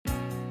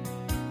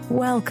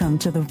Welcome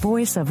to the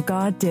Voice of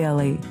God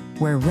Daily,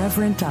 where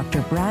Reverend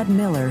Dr. Brad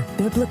Miller,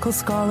 biblical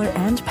scholar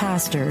and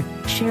pastor,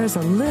 shares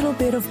a little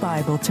bit of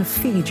Bible to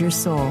feed your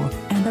soul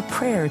and a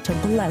prayer to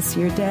bless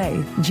your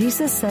day.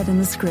 Jesus said in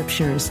the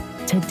Scriptures,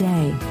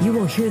 "Today you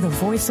will hear the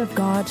voice of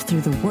God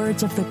through the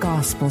words of the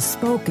gospel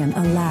spoken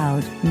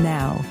aloud."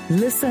 Now,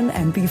 listen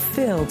and be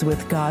filled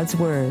with God's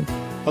Word.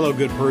 Hello,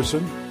 good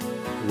person.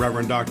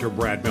 Reverend Dr.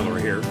 Brad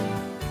Miller here,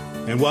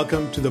 and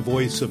welcome to the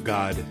Voice of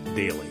God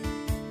Daily,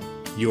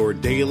 your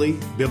daily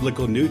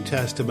biblical New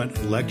Testament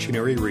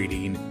lectionary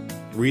reading,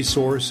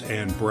 resource,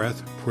 and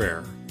breath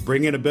prayer.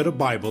 Bring in a bit of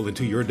Bible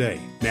into your day.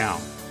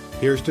 Now,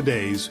 here's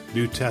today's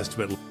New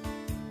Testament.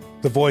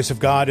 The Voice of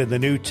God in the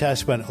New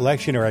Testament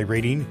lectionary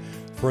reading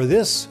for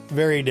this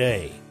very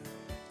day.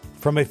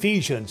 From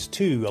Ephesians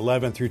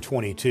 2:11 through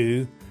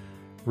 22,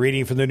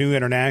 reading from the New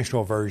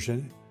International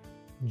Version,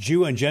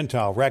 Jew and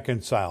Gentile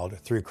reconciled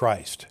through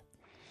Christ.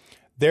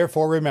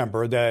 Therefore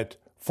remember that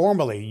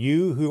formerly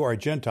you who are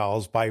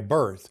Gentiles by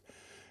birth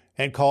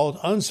and called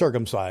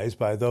uncircumcised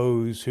by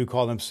those who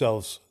call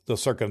themselves the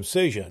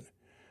circumcision,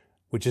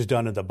 which is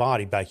done in the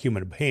body by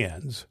human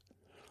hands,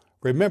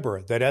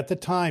 remember that at the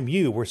time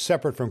you were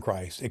separate from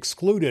Christ,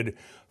 excluded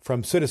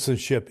from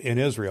citizenship in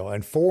Israel,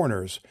 and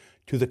foreigners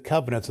to the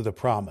covenants of the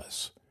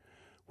promise,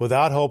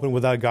 without hope and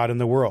without God in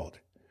the world.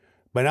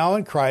 But now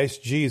in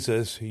Christ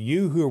Jesus,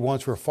 you who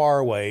once were far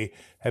away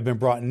have been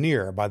brought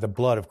near by the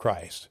blood of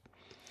Christ.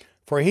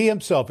 For he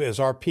himself is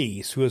our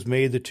peace, who has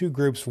made the two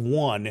groups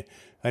one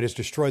and has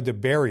destroyed the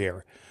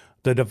barrier,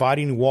 the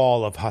dividing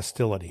wall of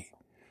hostility,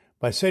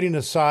 by setting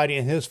aside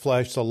in his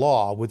flesh the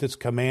law with its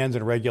commands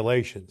and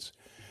regulations.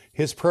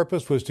 His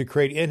purpose was to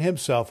create in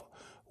himself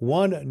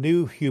one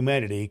new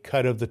humanity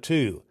cut of the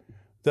two,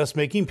 thus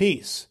making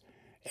peace,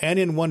 and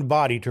in one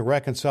body to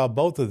reconcile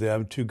both of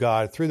them to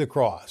God through the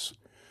cross,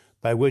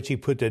 by which he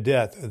put to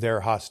death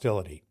their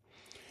hostility.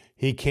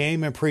 He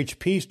came and preached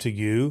peace to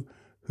you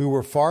who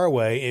were far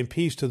away, and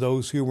peace to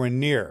those who were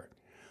near.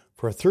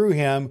 For through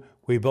him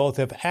we both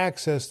have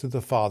access to the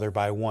Father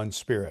by one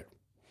Spirit.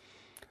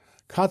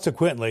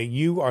 Consequently,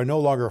 you are no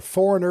longer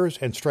foreigners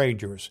and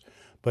strangers,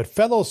 but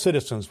fellow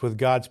citizens with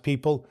God's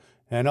people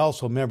and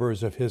also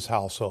members of his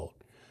household,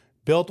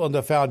 built on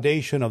the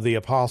foundation of the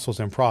apostles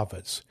and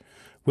prophets,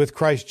 with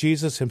Christ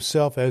Jesus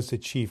himself as the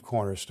chief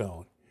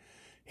cornerstone.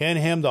 In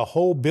him the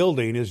whole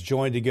building is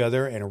joined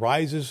together and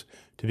rises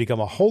to become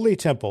a holy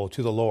temple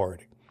to the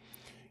Lord.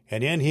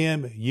 And in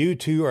him you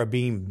two are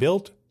being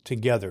built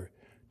together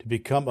to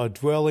become a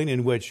dwelling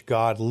in which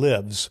God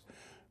lives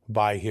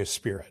by his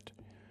Spirit.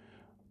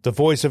 The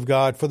voice of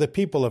God for the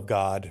people of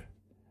God.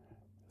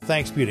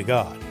 Thanks be to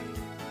God.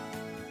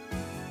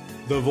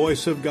 The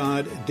Voice of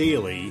God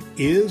Daily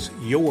is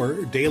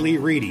your daily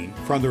reading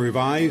from the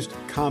Revised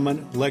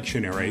Common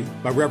Lectionary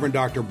by Reverend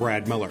Dr.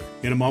 Brad Miller.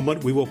 In a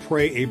moment, we will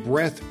pray a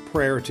breath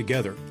prayer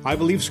together. I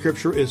believe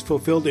Scripture is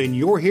fulfilled in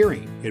your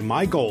hearing, and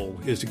my goal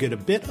is to get a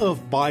bit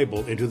of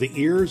Bible into the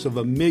ears of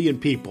 1 million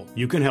people.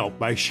 You can help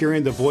by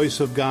sharing the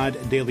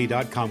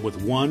voiceofgoddaily.com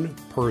with one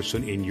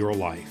person in your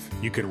life.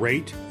 You can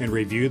rate and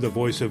review the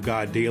Voice of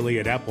God Daily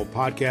at Apple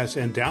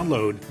Podcasts and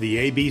download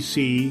the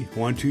ABC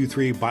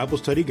 123 Bible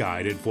Study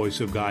Guide at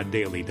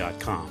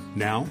voiceofgoddaily.com.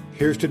 Now,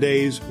 here's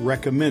today's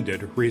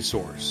recommended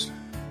resource.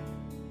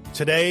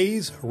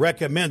 Today's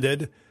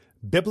recommended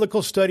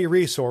biblical study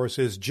resource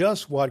is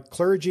just what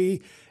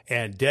clergy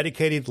and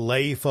dedicated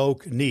lay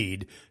folk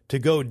need to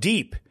go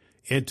deep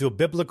into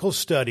biblical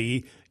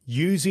study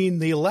using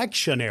the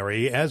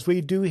lectionary as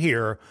we do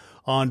here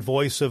on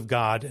Voice of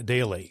God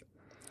Daily.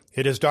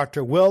 It is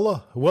Dr.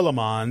 Will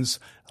Willimon's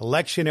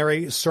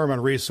lectionary sermon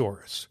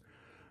resource.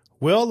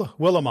 Will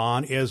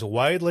Willimon is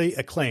widely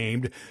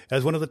acclaimed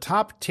as one of the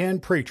top 10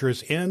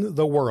 preachers in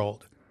the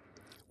world.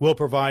 Will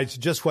provides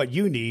just what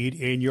you need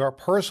in your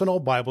personal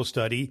Bible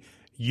study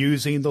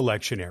using the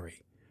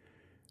lectionary.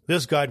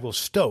 This guide will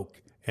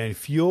stoke and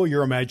fuel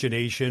your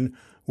imagination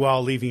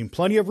while leaving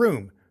plenty of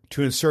room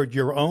to insert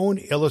your own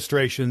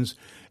illustrations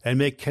and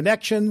make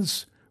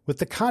connections with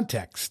the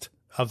context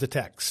of the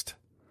text.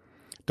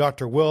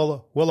 Dr.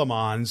 Will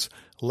Willimon's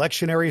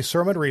lectionary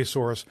sermon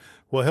resource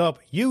will help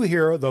you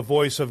hear the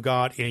voice of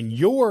God in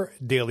your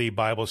daily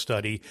Bible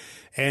study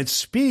and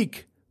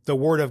speak the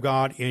Word of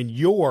God in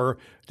your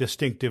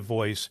distinctive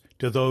voice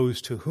to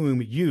those to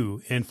whom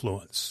you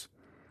influence.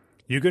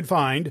 You can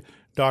find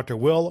Dr.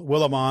 Will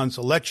Willimon's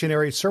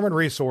lectionary sermon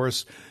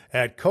resource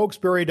at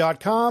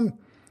Cokesbury.com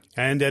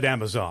and at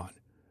Amazon.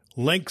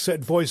 Links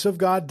at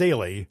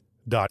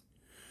voiceofgoddaily.com.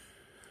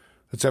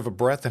 Let's have a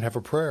breath and have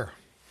a prayer.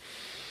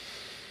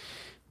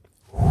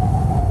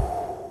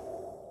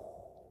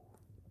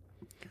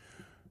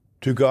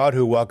 To God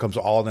who welcomes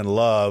all in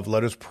love,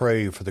 let us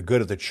pray for the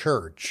good of the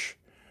church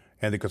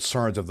and the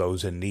concerns of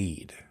those in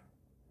need.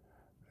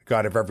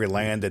 God of every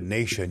land and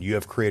nation, you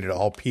have created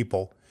all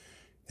people,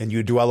 and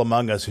you dwell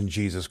among us in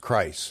Jesus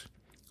Christ.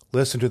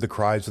 Listen to the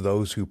cries of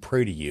those who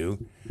pray to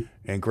you,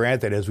 and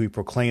grant that as we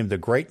proclaim the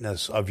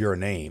greatness of your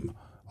name,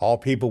 all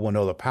people will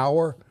know the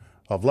power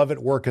of love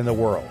at work in the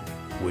world.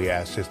 We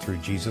ask this through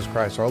Jesus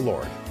Christ our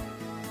Lord.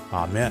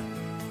 Amen.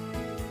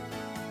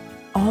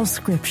 All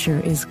Scripture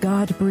is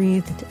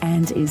God-breathed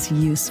and is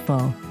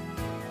useful.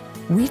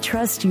 We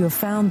trust you have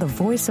found the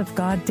Voice of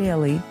God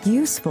Daily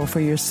useful for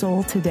your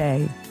soul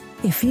today.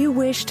 If you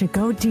wish to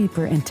go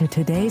deeper into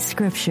today's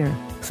Scripture,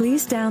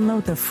 please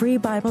download the free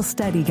Bible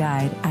study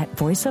guide at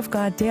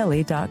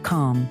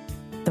voiceofgoddaily.com.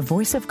 The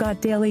Voice of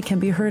God Daily can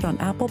be heard on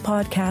Apple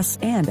Podcasts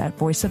and at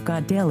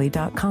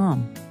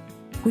voiceofgoddaily.com.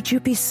 Would you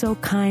be so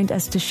kind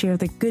as to share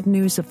the good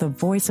news of the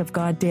Voice of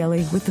God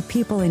Daily with the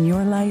people in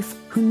your life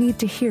who need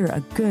to hear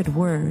a good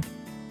word?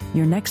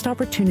 Your next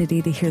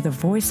opportunity to hear the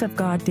Voice of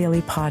God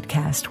Daily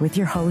podcast with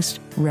your host,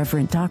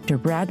 Reverend Dr.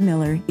 Brad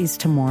Miller, is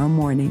tomorrow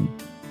morning.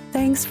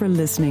 Thanks for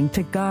listening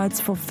to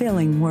God's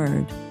fulfilling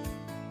Word.